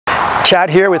Chad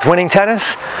here with Winning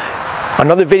Tennis.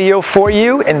 Another video for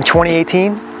you in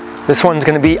 2018. This one's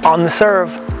going to be on the serve.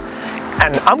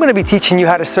 And I'm going to be teaching you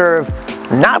how to serve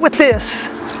not with this,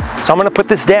 so I'm going to put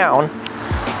this down,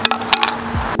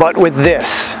 but with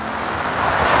this.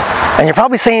 And you're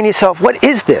probably saying to yourself, what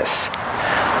is this?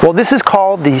 Well, this is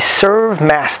called the Serve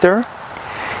Master.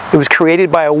 It was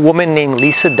created by a woman named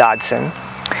Lisa Dodson.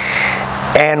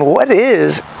 And what it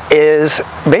is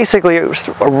basically a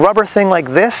rubber thing like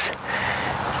this.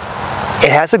 It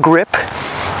has a grip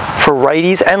for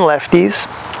righties and lefties.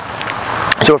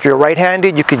 So if you're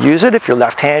right-handed, you could use it. If you're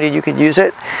left-handed, you could use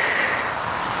it.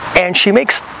 And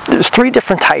there's 3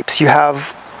 different types. You have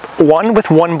one with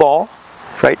 1 ball,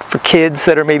 right, for kids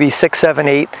that are maybe 6, 7,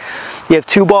 8. You have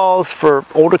 2 balls for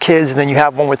older kids, and then you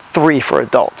have one with 3 for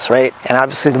adults, right? And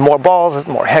obviously the more balls,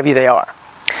 the more heavy they are.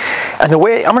 And I'm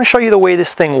going to show you the way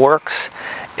this thing works.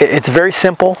 It's very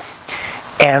simple.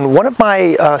 And one of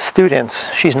my students,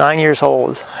 she's 9 years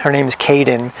old, her name is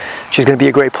Kaden, she's going to be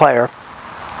a great player.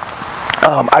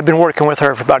 I've been working with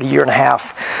her for about 1.5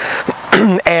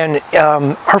 years, and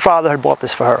her father had bought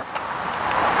this for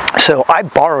her. So I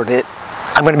borrowed it.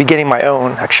 I'm going to be getting my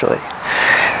own, actually.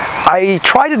 I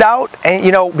tried it out,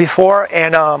 and before,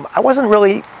 and I wasn't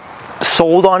really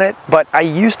sold on it, but I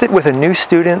used it with a new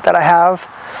student that I have,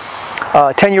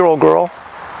 a 10-year-old girl,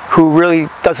 who really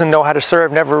doesn't know how to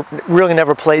serve, never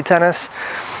played tennis.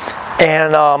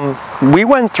 And we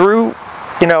went through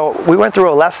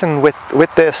a lesson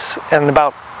with this, and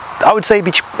about, I would say,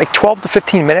 like 12 to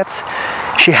 15 minutes,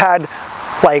 she had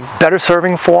like better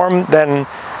serving form than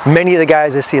many of the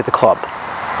guys I see at the club.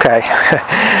 Okay.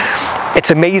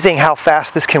 It's amazing how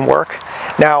fast this can work.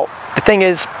 Now, the thing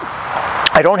is,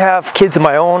 I don't have kids of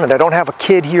my own, and I don't have a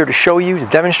kid here to show you, to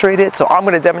demonstrate it, so I'm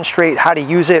going to demonstrate how to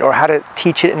use it or how to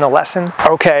teach it in the lesson.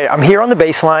 Okay, I'm here on the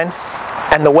baseline,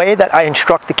 and the way that I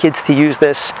instruct the kids to use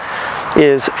this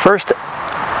is, first,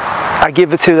 I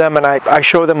give it to them and I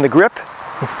show them the grip,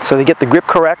 so they get the grip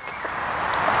correct,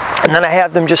 and then I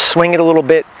have them just swing it a little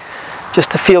bit,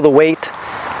 just to feel the weight.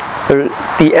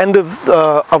 The end of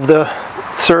the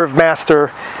Serve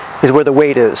Master is where the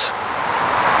weight is.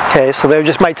 Okay, so they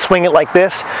just might swing it like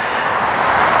this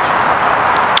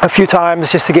a few times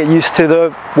just to get used to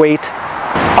the weight.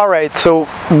 All right, so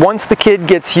once the kid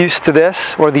gets used to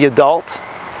this, or the adult,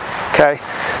 okay,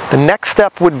 the next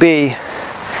step would be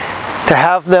to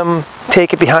have them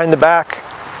take it behind the back,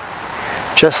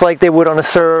 just like they would on a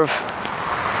serve,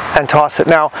 and toss it.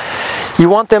 Now, you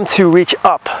want them to reach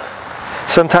up.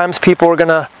 Sometimes people are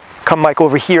gonna come like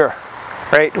over here,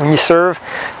 right? When you serve,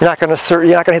 you're not gonna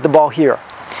hit the ball here.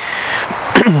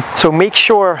 So make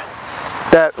sure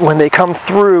that when they come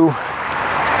through,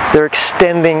 they're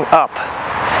extending up.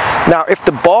 Now, if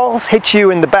the balls hit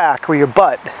you in the back or your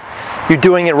butt, you're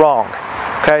doing it wrong.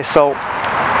 Okay, so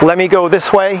let me go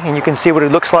this way and you can see what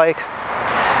it looks like.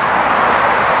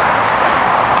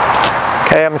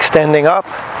 Okay, I'm extending up.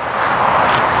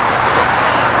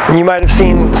 And you might have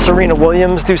seen Serena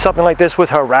Williams do something like this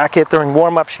with her racket during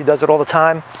warm-up. She does it all the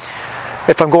time.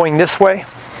 If I'm going this way,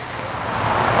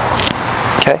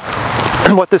 okay,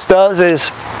 and what this does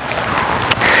is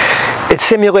it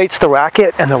simulates the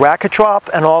racket and the racket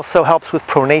drop, and also helps with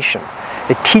pronation.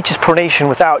 It teaches pronation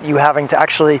without you having to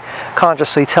actually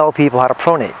consciously tell people how to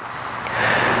pronate.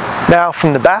 Now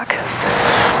from the back,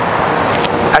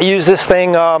 I use this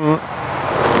thing to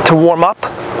warm up.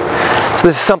 So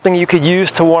this is something you could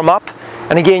use to warm up.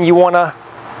 And again, you want to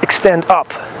extend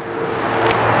up.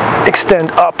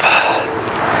 Extend up.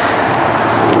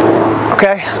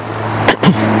 Okay?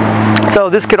 So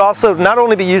this could also not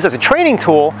only be used as a training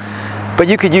tool, but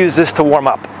you could use this to warm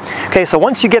up. Okay, so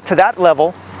once you get to that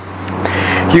level,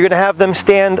 you're going to have them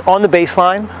stand on the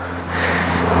baseline.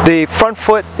 The front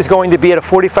foot is going to be at a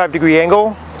 45-degree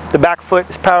angle. The back foot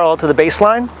is parallel to the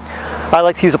baseline. I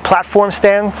like to use a platform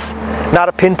stance, not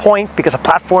a pinpoint, because a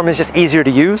platform is just easier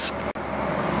to use.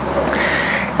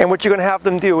 And what you're going to have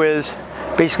them do is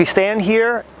basically stand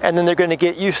here, and then they're going to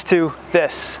get used to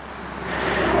this.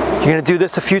 You're going to do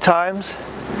this a few times.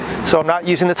 So I'm not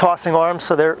using the tossing arms,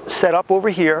 so they're set up over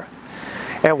here.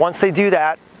 And once they do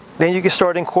that, then you can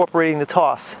start incorporating the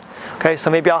toss. Okay,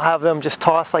 so maybe I'll have them just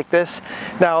toss like this.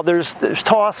 Now there's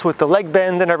toss with the leg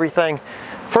bend and everything.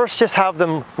 First, just have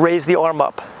them raise the arm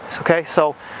up. Okay,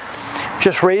 so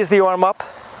just raise the arm up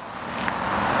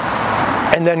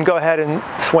and then go ahead and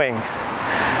swing.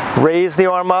 Raise the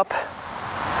arm up,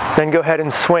 then go ahead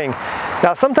and swing.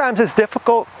 Now sometimes it's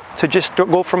difficult to just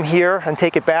go from here and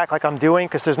take it back like I'm doing,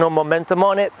 because there's no momentum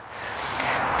on it.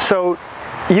 So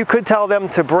you could tell them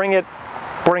to bring it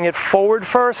forward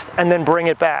first and then bring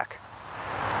it back.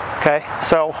 Okay,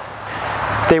 so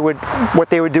what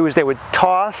they would do is they would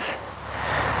toss,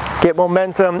 get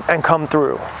momentum, and come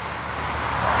through.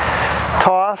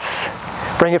 Toss,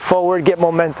 bring it forward, get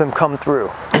momentum, come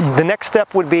through. The next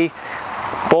step would be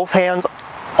both hands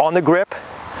on the grip,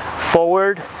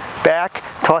 forward, back,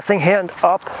 tossing hand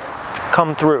up,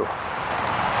 come through.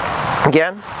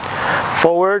 Again,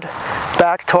 forward,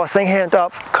 back, tossing hand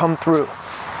up, come through.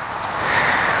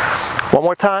 One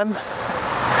more time.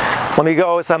 Let me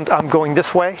go as I'm going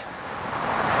this way,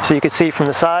 so you can see from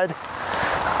the side.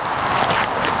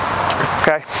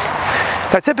 Okay.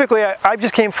 Now typically I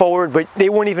just came forward, but they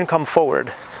wouldn't even come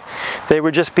forward. They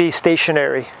would just be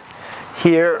stationary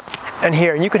here and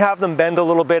here. And you could have them bend a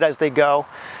little bit as they go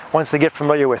once they get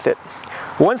familiar with it.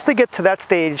 Once they get to that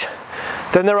stage,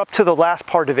 then they're up to the last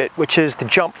part of it, which is to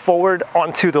jump forward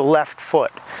onto the left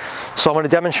foot. So I'm going to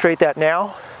demonstrate that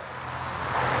now.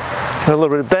 A little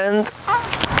bit of bend.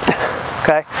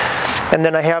 Okay. And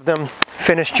then I have them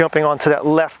finish jumping onto that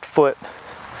left foot.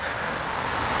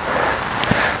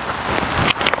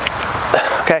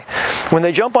 Okay, when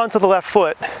they jump onto the left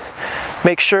foot,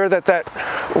 make sure that that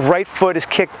right foot is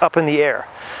kicked up in the air.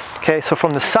 Okay, so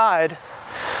from the side,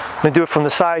 I'm going to do it from the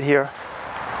side here.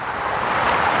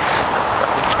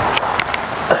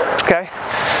 Okay,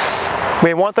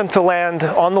 we want them to land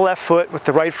on the left foot with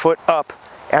the right foot up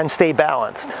and stay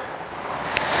balanced.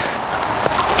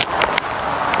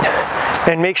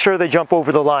 And make sure they jump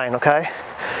over the line, okay?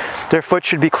 Their foot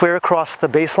should be clear across the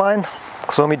baseline.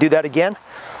 So let me do that again.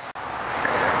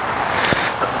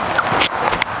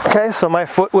 Okay, so my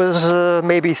foot was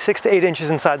maybe 6 to 8 inches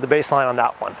inside the baseline on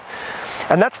that one.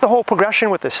 And that's the whole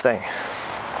progression with this thing.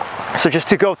 So just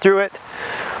to go through it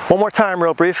one more time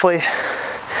real briefly,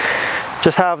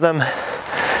 just have them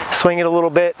swing it a little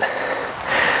bit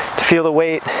to feel the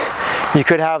weight. You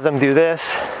could have them do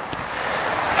this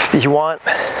if you want.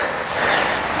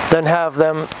 Then have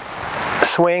them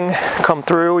swing, come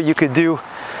through. You could do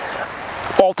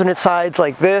alternate sides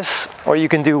like this, or you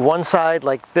can do one side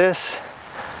like this.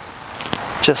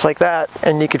 Just like that,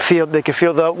 and you could feel, they could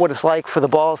feel what it's like for the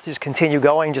balls to just continue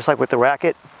going, just like with the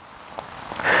racket.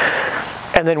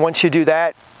 And then once you do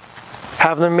that,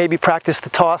 have them maybe practice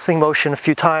the tossing motion a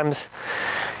few times.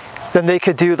 Then they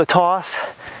could do the toss,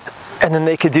 and then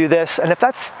they could do this. And if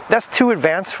that's too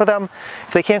advanced for them,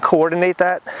 if they can't coordinate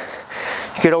that,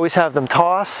 you could always have them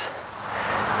toss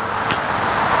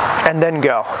and then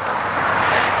go.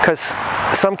 Because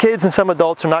some kids and some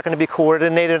adults are not going to be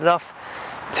coordinated enough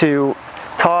to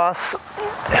toss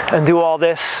and do all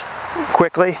this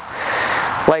quickly.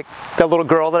 Like that little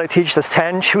girl that I teach that's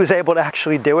 10, she was able to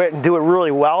actually do it and do it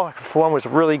really well. Her form was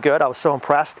really good. I was so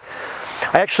impressed.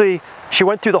 She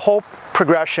went through the whole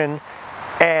progression,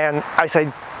 and I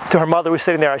said to her mother who was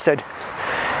sitting there, I said,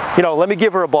 you know, let me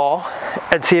give her a ball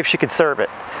and see if she could serve it,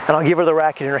 and I'll give her the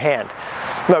racket in her hand.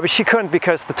 No, but she couldn't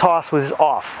because the toss was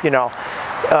off, you know.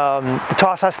 The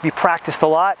toss has to be practiced a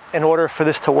lot in order for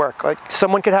this to work. Like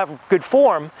someone could have good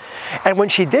form, and when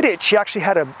she did it, she actually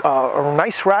had a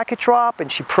nice racket drop, and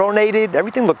she pronated.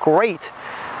 Everything looked great,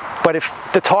 but if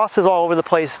the toss is all over the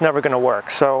place, it's never going to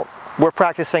work. So we're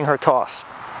practicing her toss.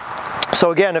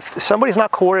 So again, if somebody's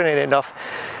not coordinated enough,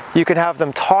 you can have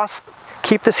them toss,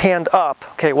 keep this hand up.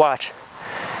 Okay, watch.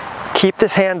 Keep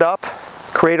this hand up,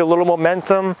 create a little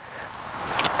momentum,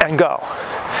 and go.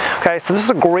 Okay, so this is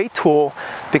a great tool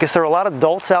because there are a lot of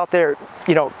adults out there,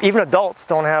 you know, even adults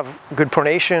don't have good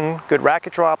pronation, good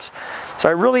racket drops. So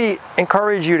I really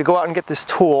encourage you to go out and get this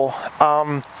tool.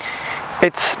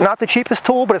 It's not the cheapest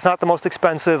tool, but it's not the most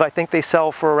expensive. I think they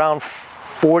sell for around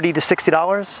 $40 to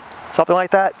 $60, something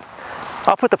like that.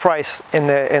 I'll put the price in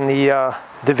the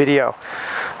video.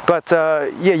 But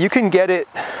yeah, you can get it.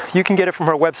 You can get it from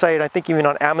her website. I think even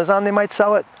on Amazon they might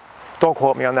sell it. Don't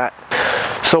quote me on that.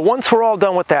 So once we're all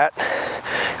done with that,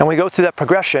 and we go through that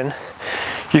progression,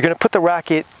 you're going to put the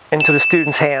racket into the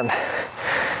student's hand.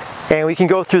 And we can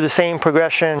go through the same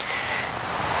progression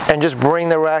and just bring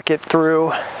the racket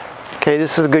through. Okay,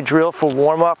 this is a good drill for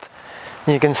warm-up.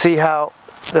 You can see how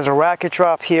there's a racket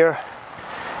drop here,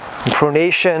 and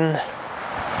pronation.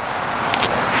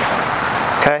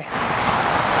 Okay,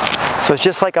 so it's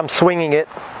just like I'm swinging it.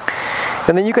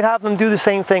 And then you can have them do the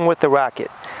same thing with the racket.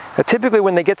 Now, typically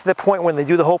when they get to the point when they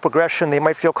do the whole progression, they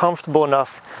might feel comfortable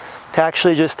enough to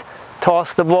actually just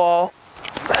toss the ball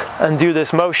and do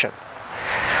this motion.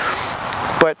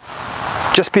 But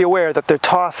just be aware that their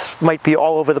toss might be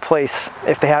all over the place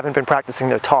if they haven't been practicing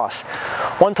their toss.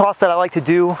 One toss that I like to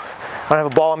do, I don't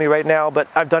have a ball on me right now, but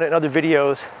I've done it in other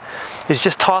videos, is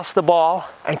just toss the ball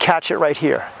and catch it right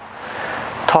here.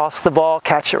 Toss the ball,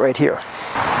 catch it right here.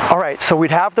 All right, so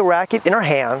we'd have the racket in our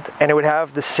hand, and it would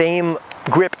have the same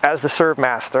grip as the serve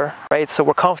master, right? So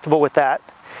we're comfortable with that.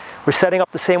 We're setting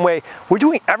up the same way. We're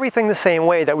doing everything the same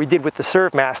way that we did with the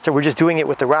serve master. We're just doing it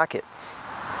with the racket.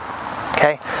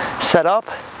 Okay, set up,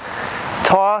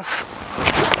 toss,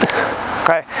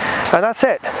 okay, and that's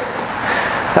it.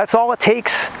 That's all it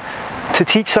takes to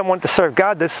teach someone to serve.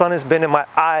 God, the sun has been in my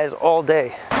eyes all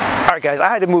day. All right, guys, I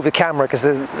had to move the camera because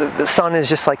the sun is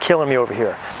just like killing me over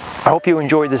here. I hope you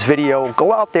enjoyed this video.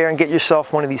 Go out there and get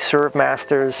yourself one of these serve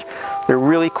masters. They're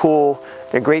really cool.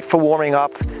 They're great for warming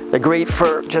up. They're great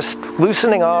for just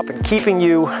loosening up and keeping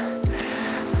you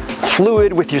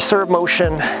fluid with your serve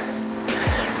motion.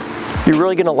 You're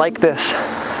really gonna like this,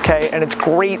 okay? And it's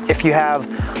great if you have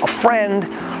a friend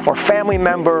or family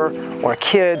member or a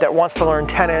kid that wants to learn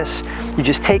tennis. You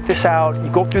just take this out, you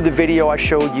go through the video I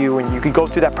showed you, and you could go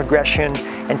through that progression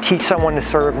and teach someone to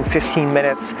serve in 15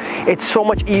 minutes. It's so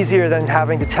much easier than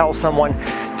having to tell someone,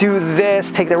 do this,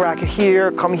 take the racket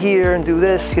here, come here and do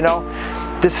this, you know?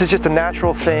 This is just a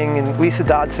natural thing, and Lisa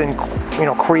Dodson, you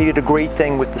know, created a great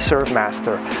thing with the Serve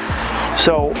Master.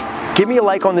 So give me a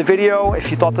like on the video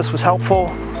if you thought this was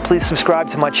helpful. Please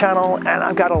subscribe to my channel, and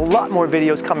I've got a lot more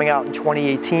videos coming out in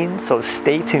 2018, so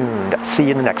stay tuned. See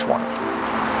you in the next one.